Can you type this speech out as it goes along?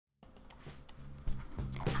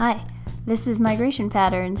Hi, this is Migration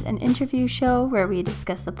Patterns, an interview show where we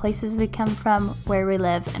discuss the places we come from, where we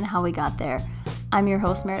live, and how we got there. I'm your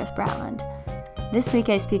host, Meredith Bratland. This week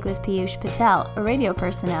I speak with Piyush Patel, a radio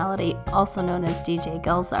personality, also known as DJ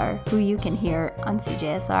Gulzar, who you can hear on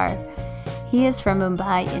CJSR. He is from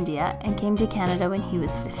Mumbai, India, and came to Canada when he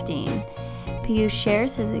was 15. Piyush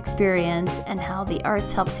shares his experience and how the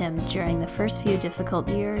arts helped him during the first few difficult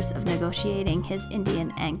years of negotiating his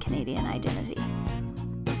Indian and Canadian identity.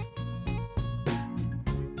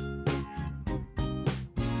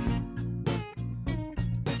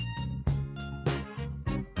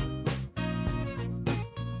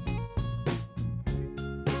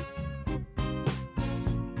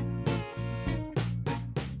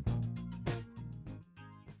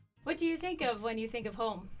 What do you think of when you think of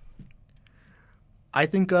home?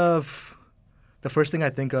 The first thing I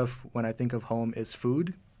think of when I think of home is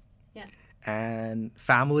food. Yeah. And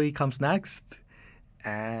family comes next.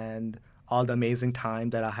 And all the amazing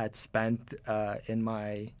time that I had spent in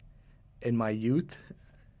my youth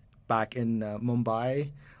back in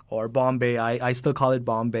Mumbai or Bombay. I still call it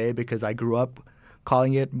Bombay because I grew up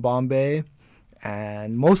calling it Bombay.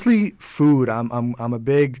 And mostly food. I'm a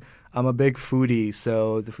big foodie,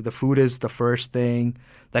 so the food is the first thing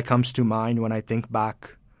that comes to mind when I think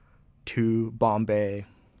back to Bombay.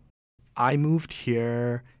 I moved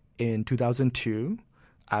here in 2002.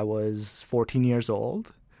 I was 14 years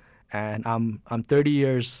old, and I'm 30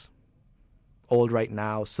 years old right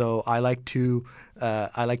now. So I like to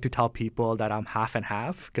tell people that I'm half and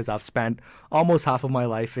half because I've spent almost half of my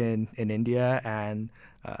life in India and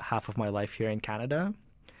half of my life here in Canada,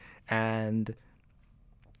 and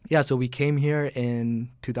yeah, so we came here in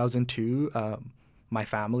 2002, my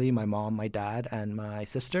family, my mom, my dad, and my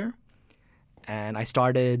sister. And I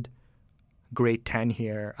started grade 10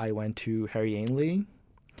 here. I went to Harry Ainley,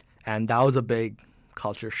 and that was a big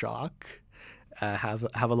culture shock. Have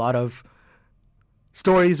a lot of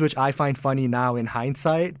stories which I find funny now in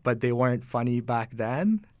hindsight, but they weren't funny back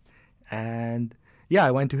then. And yeah,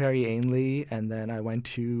 I went to Harry Ainley, and then I went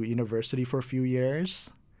to university for a few years.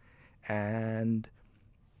 And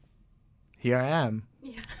here I am.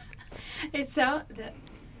 Yeah,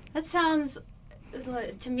 that sounds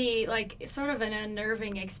to me like sort of an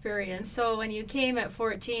unnerving experience. So when you came at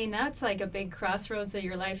 14, that's like a big crossroads of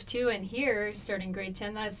your life too. And here, starting grade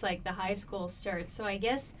 10, that's like the high school start. So I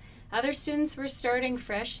guess other students were starting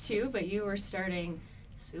fresh too, but you were starting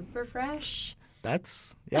super fresh.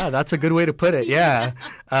 That's a good way to put it. Yeah,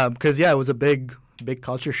 because it was a big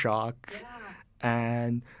culture shock. Yeah.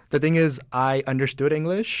 And the thing is, I understood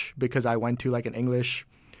English because I went to like an English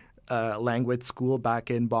language school back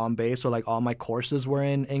in Bombay. So like all my courses were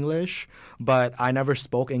in English, but I never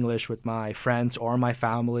spoke English with my friends or my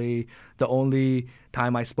family. The only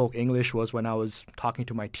time I spoke English was when I was talking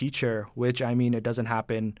to my teacher, which it doesn't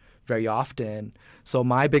happen very often. So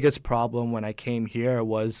my biggest problem when I came here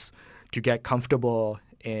was to get comfortable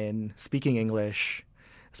in speaking English,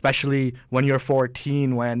 especially when you're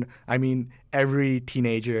 14, when, every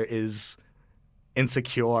teenager is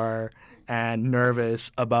insecure and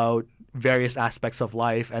nervous about various aspects of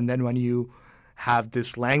life. And then when you have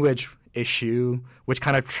this language issue, which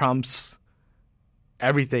kind of trumps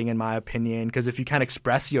everything, in my opinion, because if you can't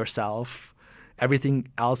express yourself, everything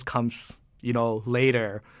else comes,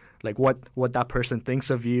 later. Like what that person thinks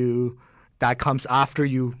of you, that comes after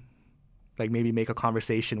you, like maybe make a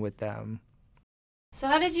conversation with them. So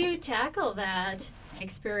how did you tackle that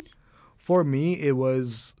experience? For me, it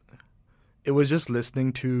was just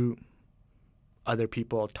listening to other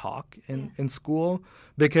people talk in school,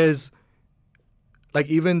 because like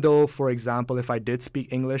even though, for example, if I did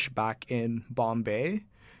speak English back in Bombay,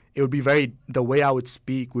 it would be the way I would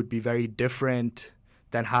speak would be very different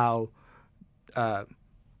than how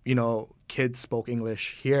kids spoke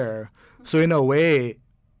English here. So in a way,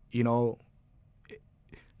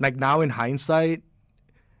 like now in hindsight,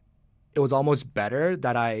 it was almost better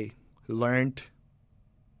that I learned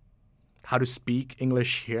how to speak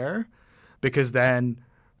English here, because then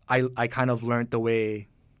I kind of learned the way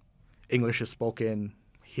English is spoken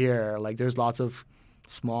here. Like there's lots of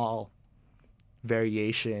small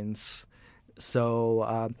variations.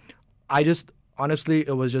 So honestly,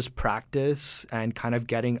 it was just practice and kind of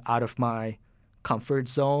getting out of my comfort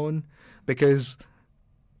zone, because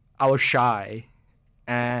I was shy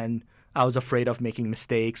and I was afraid of making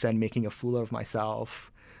mistakes and making a fool of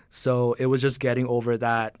myself. So it was just getting over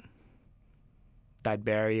that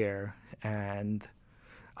barrier. And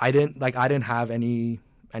I didn't have any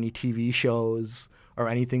TV shows or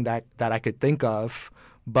anything that I could think of.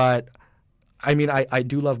 But I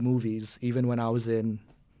do love movies. Even when I was in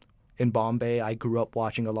in Bombay. I grew up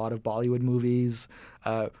watching a lot of Bollywood movies,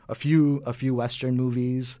 a few Western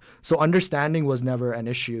movies. So understanding was never an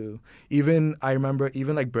issue. I remember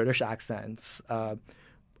even like British accents.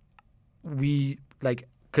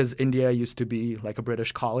 Because India used to be like a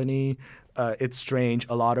British colony. It's strange.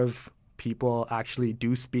 A lot of people actually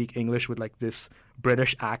do speak English with like this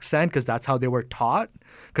British accent because that's how they were taught,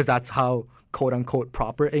 because that's how quote unquote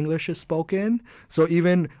proper English is spoken. So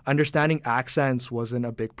even understanding accents wasn't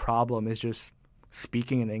a big problem. It's just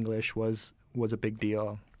speaking in English was a big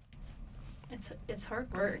deal. It's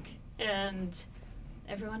hard work, and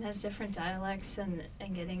everyone has different dialects, and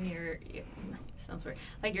getting your sounds weird,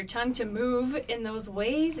 like your tongue to move in those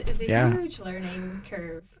ways is a huge learning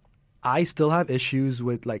curve. I still have issues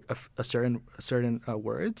with like a certain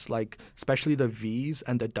words, like especially the V's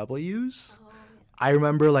and the W's. Oh, yeah. I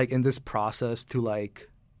remember like in this process to like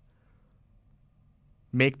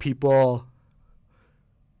make people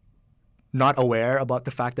not aware about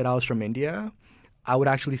the fact that I was from India, I would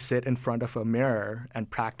actually sit in front of a mirror and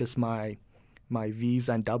practice my V's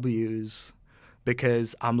and W's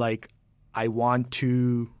because I'm like, I want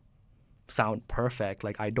to sound perfect.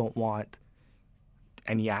 Like I don't want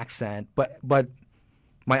any accent, but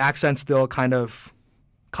my accent still kind of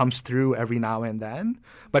comes through every now and then.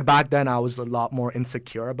 But back then I was a lot more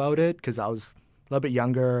insecure about it because I was a little bit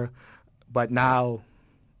younger, but now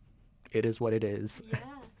it is what it is. Yeah,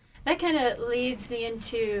 that kind of leads me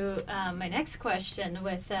into my next question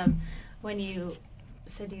with when you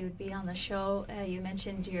said you would be on the show, you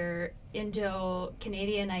mentioned your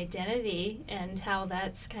Indo-Canadian identity and how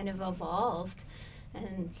that's kind of evolved.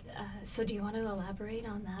 And so do you want to elaborate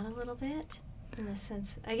on that a little bit in the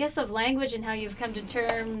sense, I guess, of language and how you've come to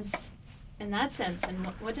terms in that sense, and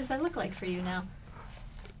what does that look like for you now?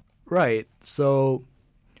 Right. So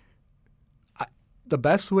the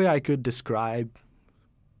best way I could describe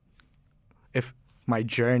if my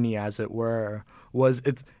journey, as it were, was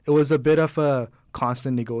it was a bit of a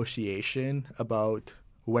constant negotiation about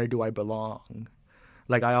where do I belong.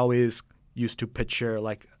 Like I always used to picture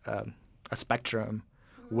like a spectrum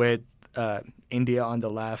with India on the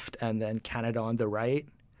left and then Canada on the right.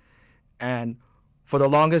 And for the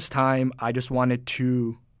longest time, I just wanted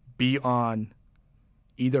to be on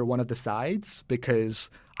either one of the sides because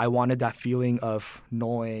I wanted that feeling of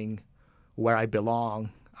knowing where I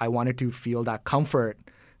belong. I wanted to feel that comfort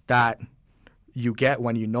that you get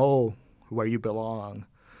when you know where you belong.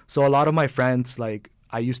 So a lot of my friends, like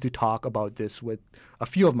I used to talk about this with a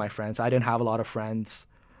few of my friends. I didn't have a lot of friends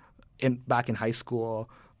back in high school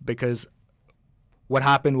because what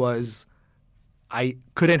happened was I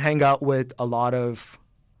couldn't hang out with a lot of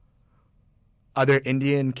other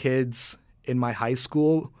Indian kids in my high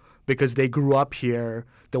school because they grew up here.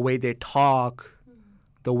 The way they talk,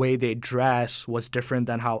 the way they dress was different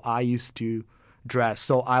than how I used to dress.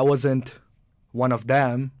 So I wasn't one of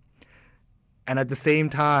them. And at the same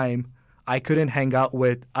time, I couldn't hang out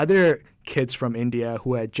with other kids from India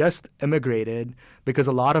who had just immigrated because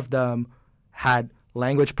a lot of them had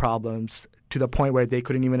language problems to the point where they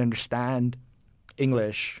couldn't even understand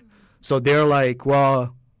English. So they're like,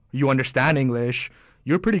 well, you understand English.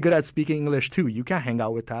 You're pretty good at speaking English too. You can't hang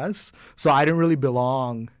out with us. So I didn't really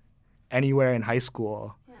belong anywhere in high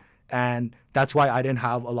school. Yeah. And that's why I didn't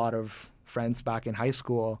have a lot of friends back in high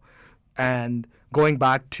school. And going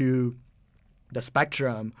back to the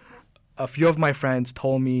spectrum, a few of my friends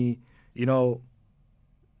told me, you know,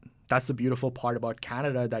 that's the beautiful part about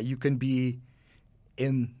Canada, that you can be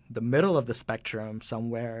in the middle of the spectrum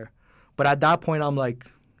somewhere. But at that point, I'm like,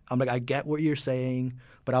 I get what you're saying,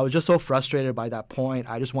 but I was just so frustrated by that point.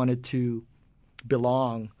 I just wanted to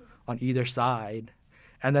belong on either side.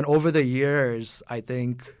 And then over the years, I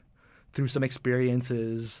think through some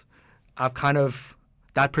experiences, I've kind of,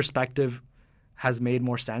 that perspective has made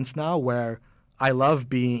more sense now, where I love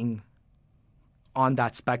being on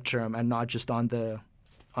that spectrum and not just on the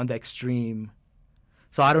extreme.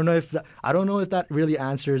 So I don't know if that really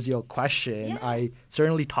answers your question. Yeah. I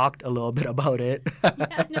certainly talked a little bit about it.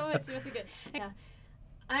 Yeah, no, it's really good. Yeah.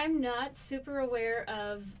 I'm not super aware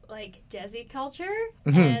of like Desi culture,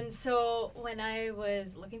 and so when I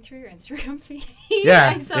was looking through your Instagram feed,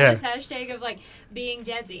 I saw this hashtag of like being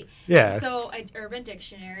Desi. Yeah. So I Urban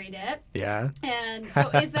Dictionary'd it. Yeah. And so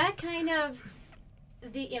is that kind of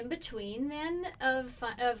the in between then of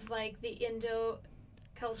like the Indo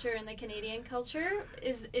culture and the Canadian culture?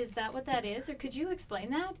 Is that what that is, or could you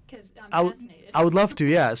explain that? Because I'm fascinated. I would love to.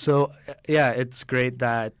 Yeah. So it's great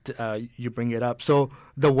that you bring it up. So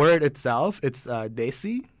the word itself, it's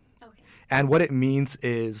desi, okay, and what it means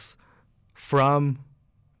is from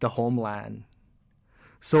the homeland.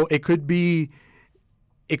 So it could be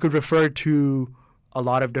it could refer to a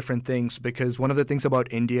lot of different things, because one of the things about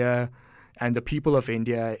India and the people of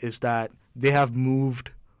India is that they have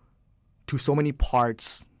moved to so many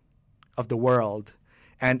parts of the world,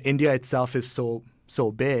 and India itself is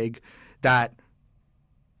so big that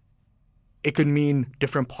it could mean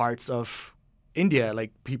different parts of India.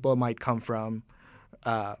 Like people might come from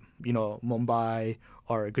Mumbai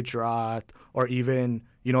or Gujarat, or even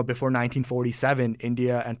before 1947,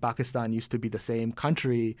 India and Pakistan used to be the same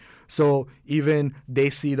country. So even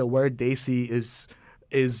Desi, the word Desi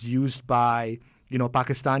is used by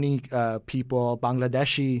Pakistani people,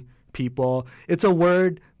 Bangladeshi people. It's a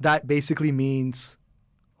word that basically means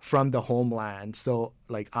from the homeland. So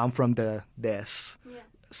like I'm from this. Yeah.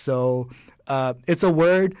 So it's a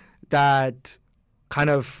word that kind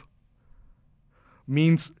of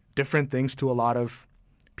means different things to a lot of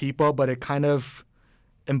people, but it kind of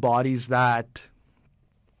embodies that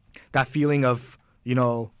feeling of,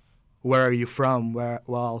 where are you from?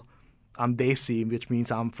 Well, I'm Desi, which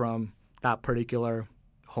means I'm from that particular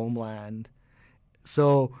homeland.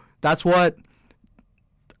 So that's what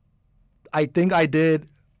I think I did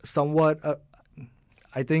somewhat.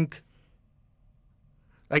 I think,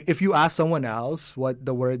 like, if you ask someone else what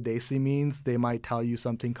the word Desi means, they might tell you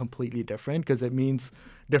something completely different, because it means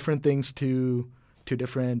different things to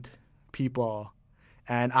different people.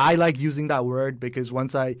 And I like using that word because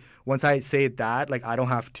once I say that, like, I don't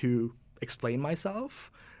have to explain myself.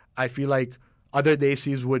 I feel like other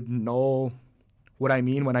Desis would know what I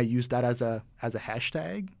mean when I use that as a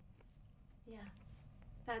hashtag. Yeah,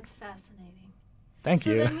 that's fascinating. Thank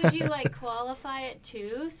you. So then would you like qualify it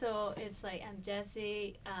too? So it's like, I'm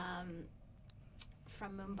Jesse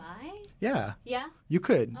from Mumbai? Yeah. Yeah? You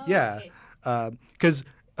could. Oh, yeah. Okay. Because,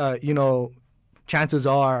 chances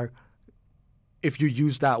are if you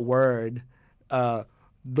use that word, the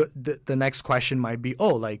next question might be,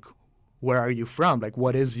 oh, like, where are you from? Like,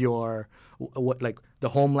 what is your, like, the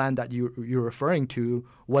homeland that you're referring to?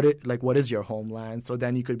 What is your homeland? So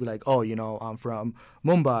then you could be like, oh, I'm from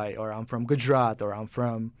Mumbai, or I'm from Gujarat, or I'm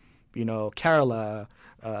from, Kerala,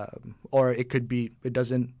 or it could be, it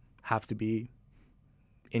doesn't have to be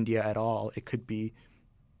India at all. It could be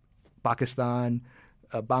Pakistan,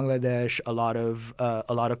 Bangladesh, a lot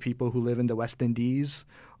of people who live in the West Indies,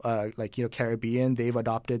 Caribbean, they've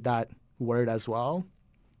adopted that word as well.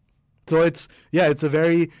 So it's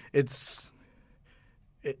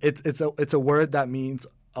a word that means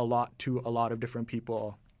a lot to a lot of different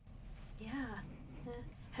people. Yeah.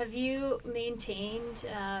 Have you maintained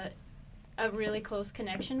a really close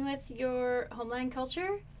connection with your homeland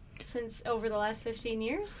culture since over the last 15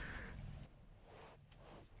 years?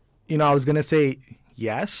 I was going to say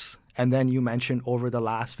yes, and then you mentioned over the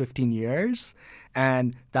last 15 years,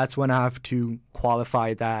 and that's when I have to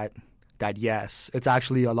qualify that yes. It's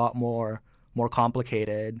actually a lot more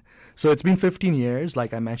complicated. So it's been 15 years,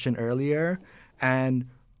 like I mentioned earlier, and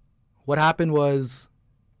what happened was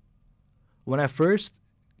when I first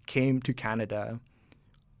came to Canada,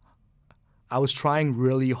 I was trying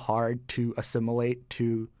really hard to assimilate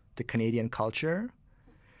to the Canadian culture,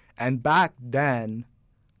 and back then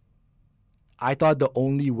I thought the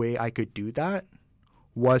only way I could do that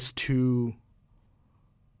was to,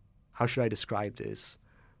 how should I describe this?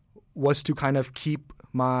 Was to kind of keep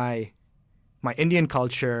my Indian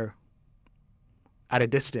culture at a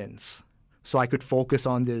distance so I could focus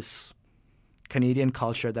on this Canadian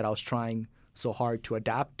culture that I was trying so hard to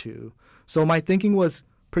adapt to. So my thinking was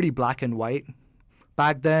pretty black and white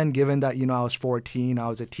back then, given that, I was 14, I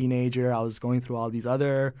was a teenager, I was going through all these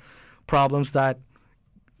other problems that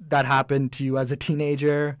happened to you as a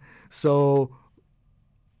teenager. So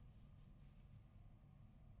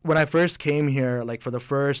when I first came here, like for the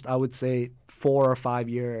first, I would say 4 or 5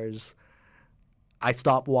 years, I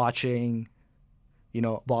stopped watching,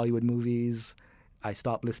 Bollywood movies. I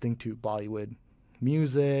stopped listening to Bollywood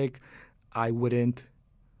music. I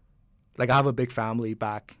have a big family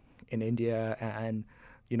back in India, and,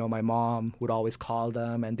 my mom would always call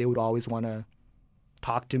them and they would always want to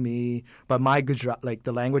talk to me. But my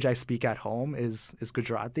the language I speak at home is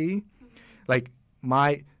Gujarati. Mm-hmm. Like,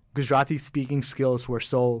 my Gujarati speaking skills were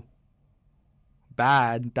so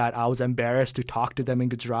bad that I was embarrassed to talk to them in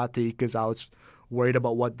Gujarati because I was worried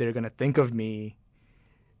about what they're going to think of me.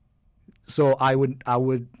 So I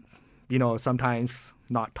would sometimes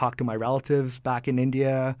not talk to my relatives back in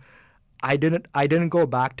India. I didn't go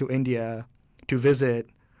back to India to visit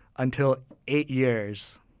until 8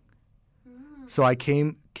 years. So I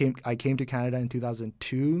came to Canada in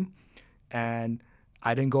 2002, and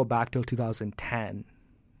I didn't go back till 2010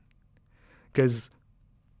 because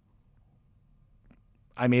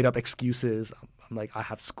I made up excuses. I'm like, I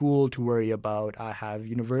have school to worry about. I have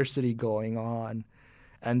university going on.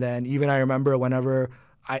 And then even I remember whenever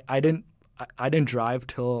I didn't drive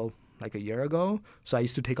till like a year ago. So I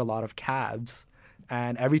used to take a lot of cabs.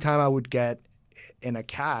 And every time I would get in a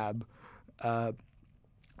cab,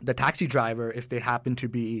 the taxi driver, if they happen to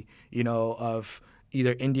be, of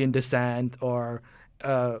either Indian descent or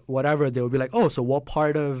whatever, they would be like, oh, so what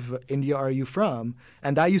part of India are you from?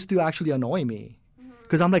 And that used to actually annoy me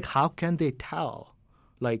because I'm like, how can they tell?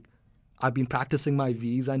 Like, I've been practicing my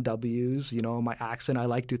V's and W's, my accent, I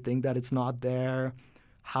like to think that it's not there.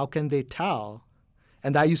 How can they tell?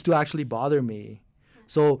 And that used to actually bother me.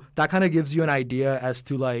 So that kind of gives you an idea as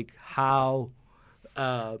to like how,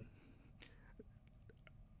 I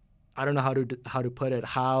don't know how to put it,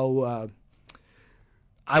 how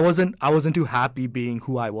I wasn't too happy being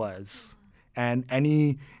who I was, and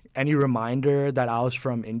any reminder that I was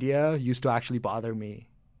from India used to actually bother me.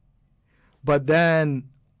 But then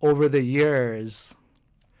over the years,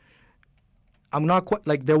 I'm not quite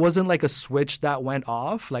like there wasn't like a switch that went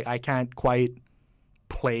off. Like I can't quite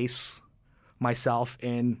place myself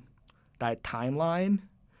in that timeline,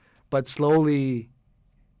 but slowly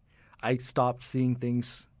I stopped seeing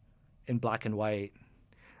things in black and white.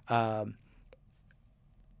 I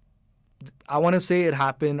want to say it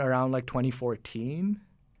happened around like 2014.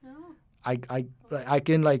 Oh. I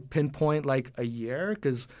can like pinpoint like a year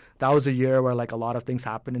because that was a year where like a lot of things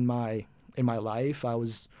happened in my life. I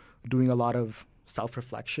was doing a lot of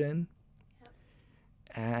self-reflection. Yep.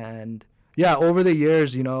 And yeah, over the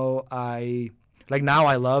years, I like now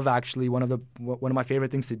I love actually one of my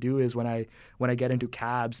favorite things to do is when I get into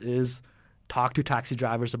cabs is talk to taxi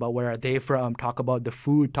drivers about where are they from, talk about the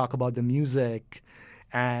food, talk about the music.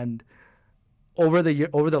 And over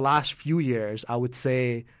the last few years, I would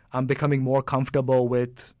say I'm becoming more comfortable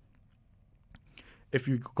with, if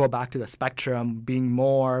you go back to the spectrum, being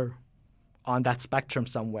more on that spectrum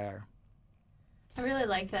somewhere. I really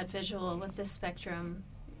like that visual with the spectrum.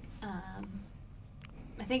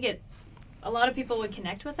 I think a lot of people would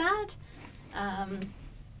connect with that.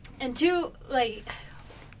 And two, like,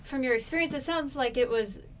 from your experience, it sounds like it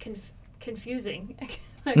was confusing,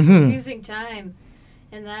 a confusing time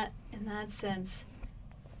in that sense.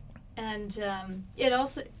 And it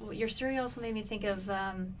also, your story also made me think of,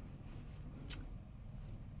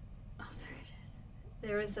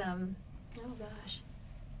 there was, oh gosh.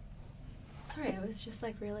 Sorry, I was just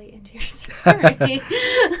like really into your story.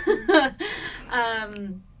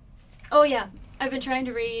 Oh yeah, I've been trying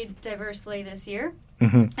to read diversely this year.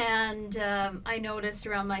 Mm-hmm. And I noticed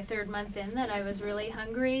around my third month in that I was really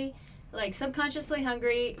hungry, like subconsciously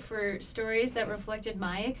hungry for stories that reflected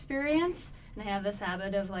my experience. And I have this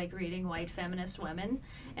habit of like reading white feminist women,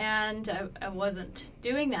 and I wasn't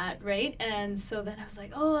doing that, right? And so then I was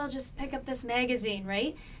like, oh, I'll just pick up this magazine,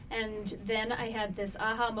 right? And then I had this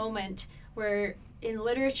aha moment where in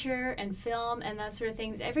literature and film and that sort of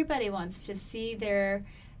things, everybody wants to see their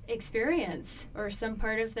experience or some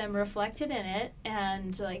part of them reflected in it,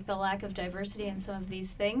 and like the lack of diversity in some of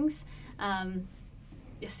these things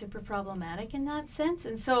is super problematic in that sense.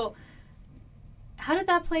 And so how did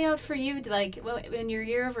that play out for you? Like, in your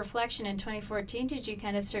year of reflection in 2014, did you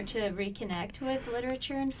kind of start to reconnect with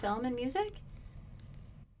literature and film and music?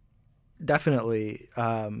 Definitely.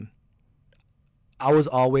 I was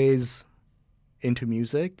always into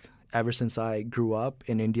music ever since I grew up.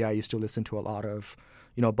 In India, I used to listen to a lot of,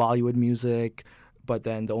 Bollywood music, but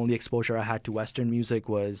then the only exposure I had to Western music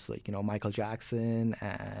was like, Michael Jackson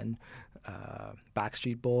and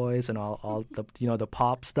Backstreet Boys and all the, the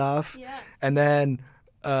pop stuff. Yeah. And then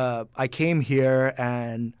I came here,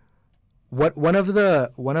 and one of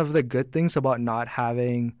the good things about not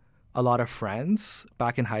having a lot of friends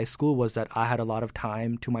back in high school was that I had a lot of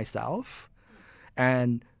time to myself.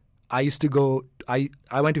 And I used to go, I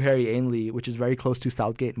went to Harry Ainley, which is very close to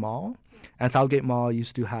Southgate Mall. And Southgate Mall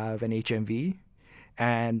used to have an HMV.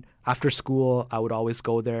 And after school, I would always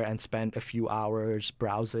go there and spend a few hours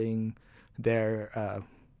browsing the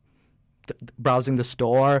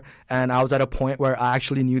store. And I was at a point where I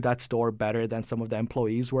actually knew that store better than some of the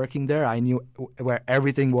employees working there. I knew where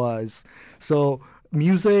everything was. So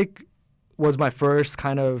music was my first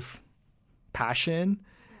kind of passion.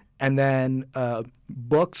 And then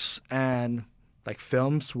books and like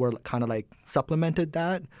films were kind of like supplemented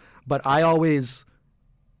that. But I always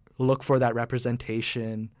look for that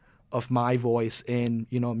representation of my voice in,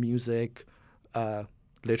 music,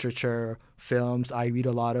 literature, films. I read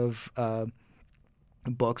a lot of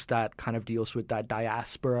books that kind of deals with that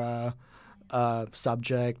diaspora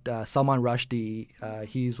subject. Salman Rushdie,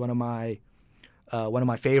 he's one of my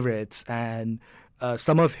favorites, and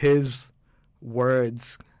some of his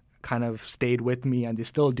words kind of stayed with me, and they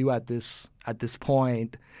still do at this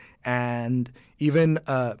point. And even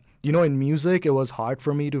in music, it was hard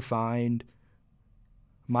for me to find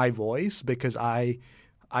my voice because I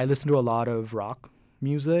listen to a lot of rock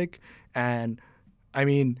music, and I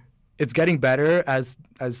mean it's getting better as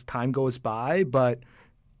time goes by, but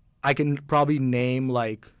I can probably name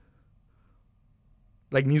like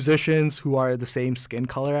musicians who are the same skin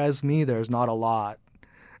color as me. There's not a lot.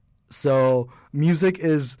 So music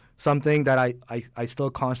is something that I still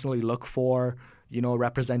constantly look for,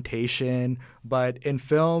 representation. But in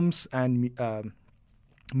films and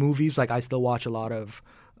movies, like I still watch a lot of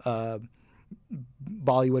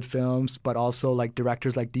Bollywood films, but also like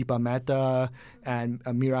directors like Deepa Mehta and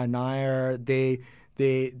Meera Nair. They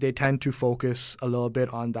tend to focus a little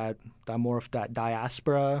bit on that more of that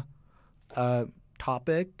diaspora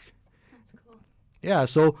topic. That's cool. Yeah,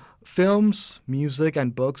 so films, music,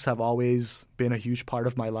 and books have always been a huge part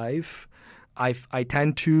of my life. I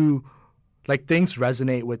tend to, like, things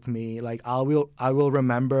resonate with me. Like I will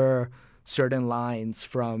remember certain lines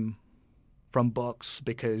from books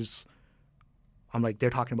because I'm like, they're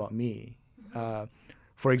talking about me. Mm-hmm.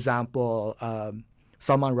 For example,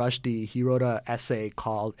 Salman Rushdie, he wrote an essay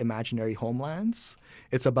called Imaginary Homelands.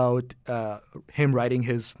 It's about him writing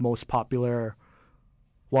his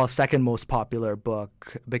second most popular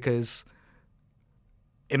book, because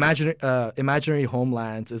Imaginary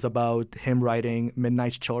Homelands is about him writing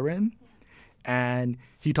Midnight's Children. And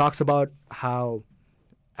he talks about how,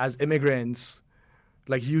 as immigrants,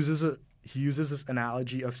 like he uses this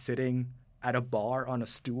analogy of sitting at a bar on a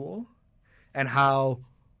stool, and how,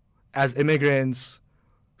 as immigrants,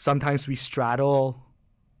 sometimes we straddle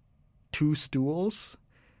two stools,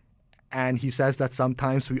 and he says that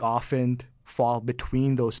sometimes we often fall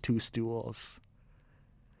between those two stools.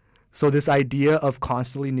 So this idea of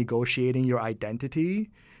constantly negotiating your identity,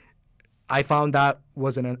 I found that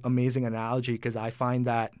was an amazing analogy, because I find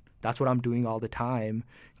that that's what I'm doing all the time,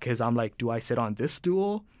 because I'm like, do I sit on this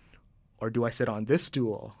stool or do I sit on this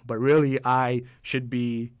stool? But really I should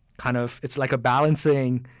be it's like a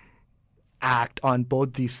balancing act on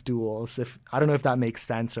both these stools. I don't know if that makes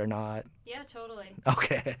sense or not. Yeah, totally.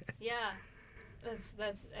 Okay. Yeah.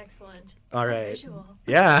 That's excellent. All so right. Visual.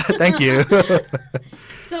 Yeah, thank you.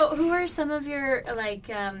 So who are some of your,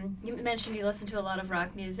 you mentioned you listen to a lot of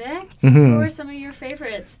rock music. Mm-hmm. Who are some of your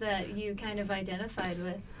favorites that you kind of identified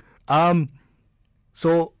with?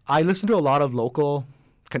 So I listen to a lot of local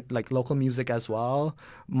music as well.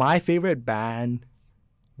 My favorite band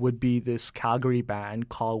would be this Calgary band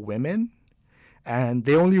called Women. And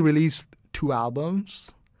they only released 2 albums,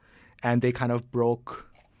 and they kind of broke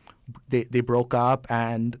up,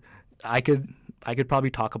 and I could probably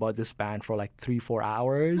talk about this band for like 3-4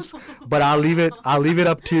 hours, but I'll leave it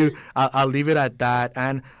at that.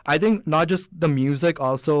 And I think not just the music,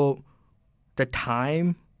 also the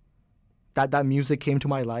time that music came to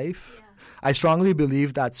my life. Yeah. I strongly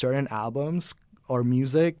believe that certain albums or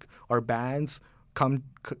music or bands come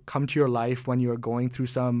to your life when you're going through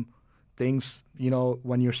some things,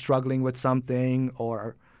 when you're struggling with something,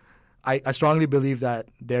 or I strongly believe that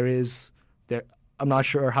there. I'm not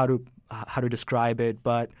sure how to describe it,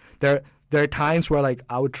 but there are times where like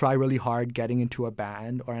I would try really hard getting into a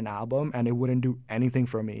band or an album, and it wouldn't do anything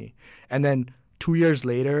for me. And then 2 years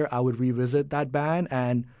later, I would revisit that band,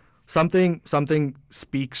 and something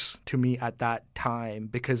speaks to me at that time,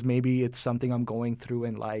 because maybe it's something I'm going through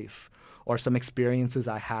in life, or some experiences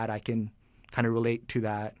I had. I can kind of relate to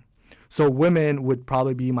that. So Women would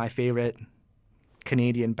probably be my favorite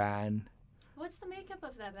Canadian band. What's the makeup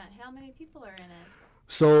of that band? How many people are in it?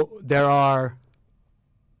 So there are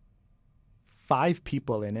 5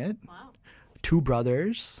 people in it. Wow. 2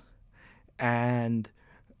 brothers. And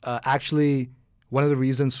actually, one of the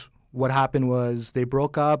reasons what happened was they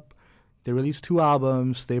broke up. They released 2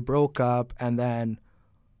 albums. They broke up. And then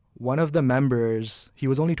one of the members, he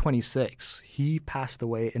was only 26. He passed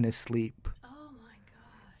away in his sleep. Oh, my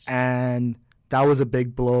gosh. And that was a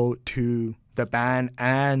big blow to the band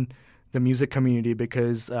and the music community,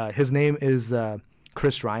 because his name is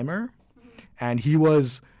Chris Reimer, and he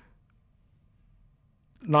was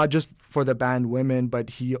not just for the band Women, but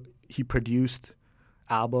he produced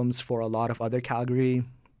albums for a lot of other Calgary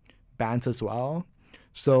bands as well.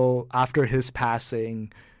 So after his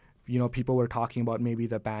passing, people were talking about maybe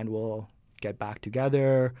the band will get back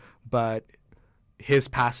together, but his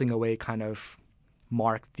passing away kind of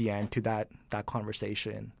marked the end to that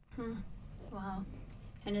conversation. Wow.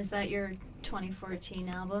 And is that your 2014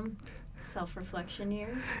 album, Self-Reflection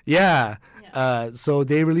Year? Yeah. So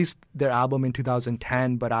they released their album in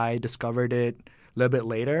 2010, but I discovered it a little bit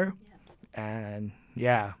later. And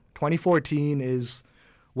yeah, 2014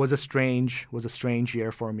 was a strange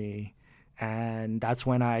year for me, and that's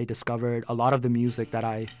when I discovered a lot of the music that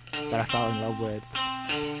I fell in love with.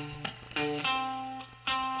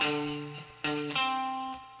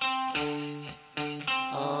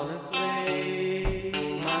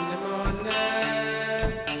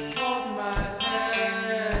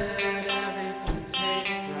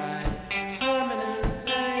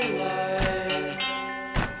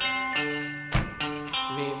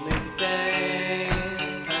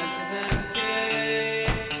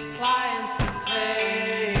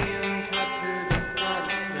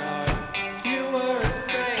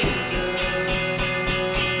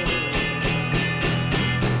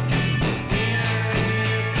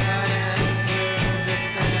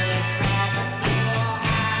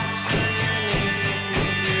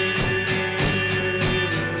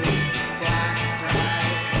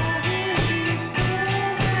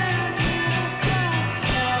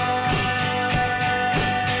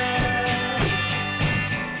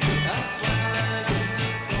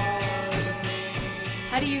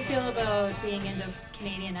 Being into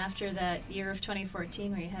Canadian after that year of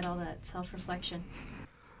 2014 where you had all that self-reflection?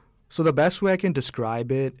 So the best way I can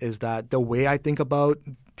describe it is that the way I think about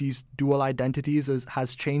these dual identities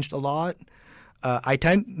has changed a lot. I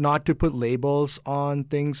tend not to put labels on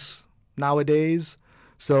things nowadays.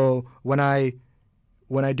 So when I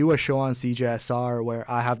do a show on CJSR where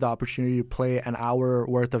I have the opportunity to play an hour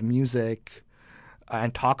worth of music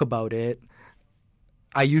and talk about it,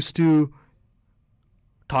 I used to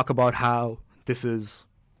talk about how this is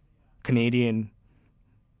Canadian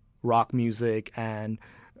rock music and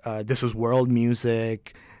this is world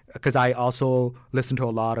music, because I also listen to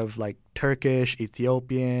a lot of like Turkish,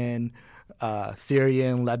 Ethiopian,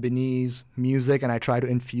 Syrian, Lebanese music, and I try to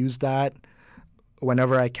infuse that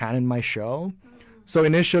whenever I can in my show. So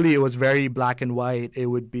initially it was very black and white. It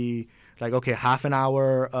would be like, okay, half an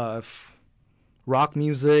hour of rock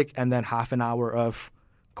music and then half an hour of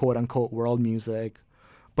quote unquote world music.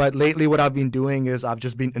 But lately what I've been doing is I've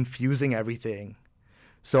just been infusing everything.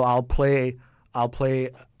 So I'll play a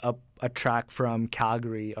track from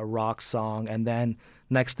Calgary, a rock song, and then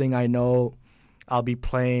next thing I know, I'll be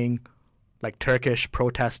playing like Turkish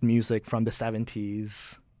protest music from the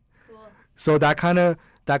 70s. Cool. So that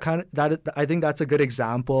I think that's a good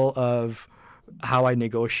example of how I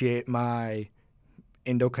negotiate my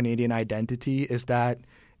Indo-Canadian identity, is that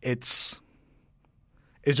it's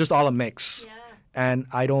just all a mix. Yeah. And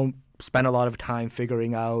I don't spend a lot of time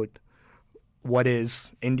figuring out what is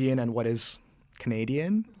Indian and what is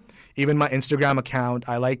Canadian. Even my Instagram account,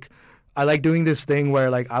 I like doing this thing where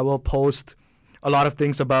like I will post a lot of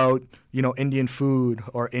things about, Indian food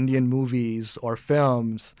or Indian movies or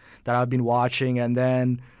films that I've been watching, and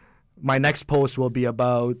then my next post will be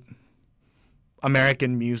about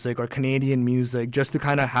American music or Canadian music, just to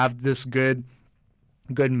kind of have this good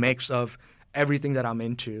mix of everything that I'm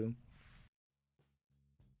into.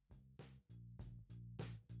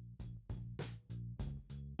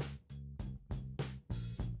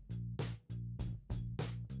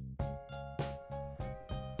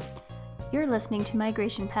 You're listening to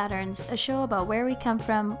Migration Patterns, a show about where we come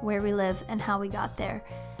from, where we live, and how we got there.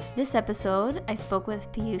 This episode, I spoke with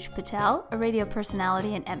Piyush Patel, a radio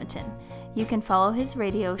personality in Edmonton. You can follow his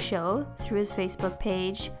radio show through his Facebook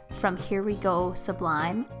page, From Here We Go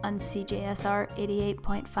Sublime, on CJSR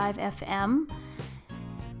 88.5 FM.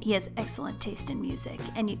 He has excellent taste in music,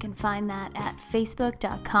 and you can find that at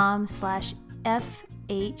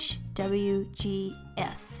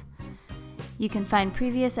facebook.com/FHWGS. You can find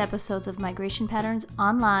previous episodes of Migration Patterns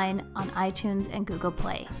online on iTunes and Google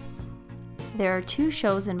Play. There are 2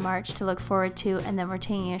 shows in March to look forward to, and then we're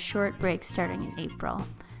taking a short break starting in April.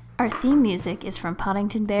 Our theme music is from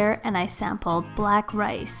Poddington Bear, and I sampled Black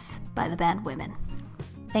Rice by the band Women.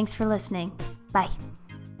 Thanks for listening. Bye.